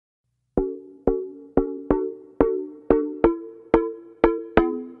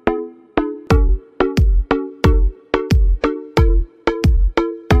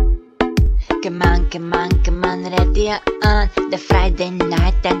come on, ready on the Friday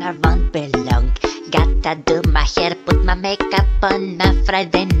night and I won't be long. Gotta do my hair, put my makeup on my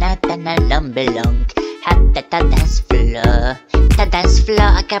Friday night and I don't belong. Had the dance floor,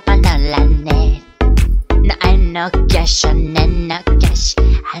 I kept on online. No, I no cash, on no cash,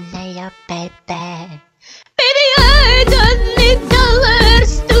 I know your baby. Baby, I don't need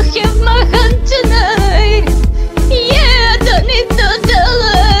dollars to have my hand tonight. Yeah, I don't need no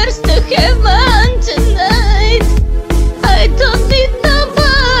dollars to have my hand tonight. I don't need no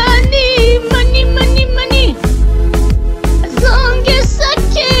money, as long as I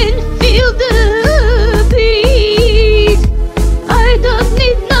can feel the beat. I don't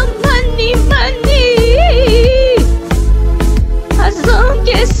need no money, as long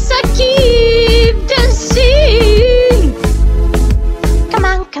as I keep dancing. Come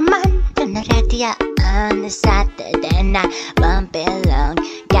on, turn the radio on a Saturday night, won't be long.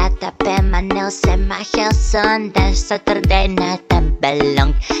 Gotta pay my nails and my hair on the Saturday night and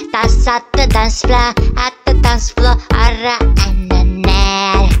belong. That's at the dance floor, alright, and a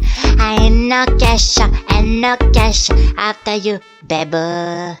nail. I ain't no cash, after you, baby.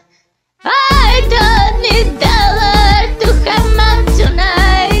 I don't need dollar to have my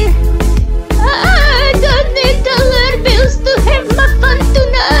tonight. I don't need dollar bills to have my fun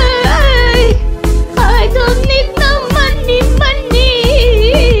tonight. I don't need no money,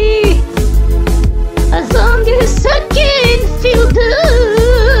 as long as I can feel the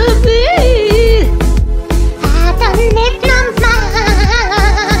beat. I don't need no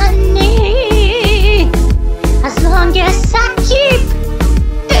money, as long as I keep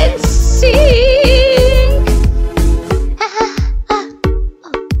dancing.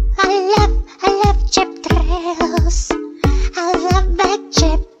 I love cheap thrills. I love that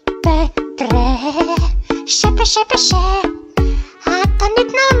cheap thrill. Ship. I don't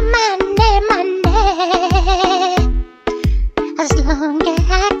need no money, as long as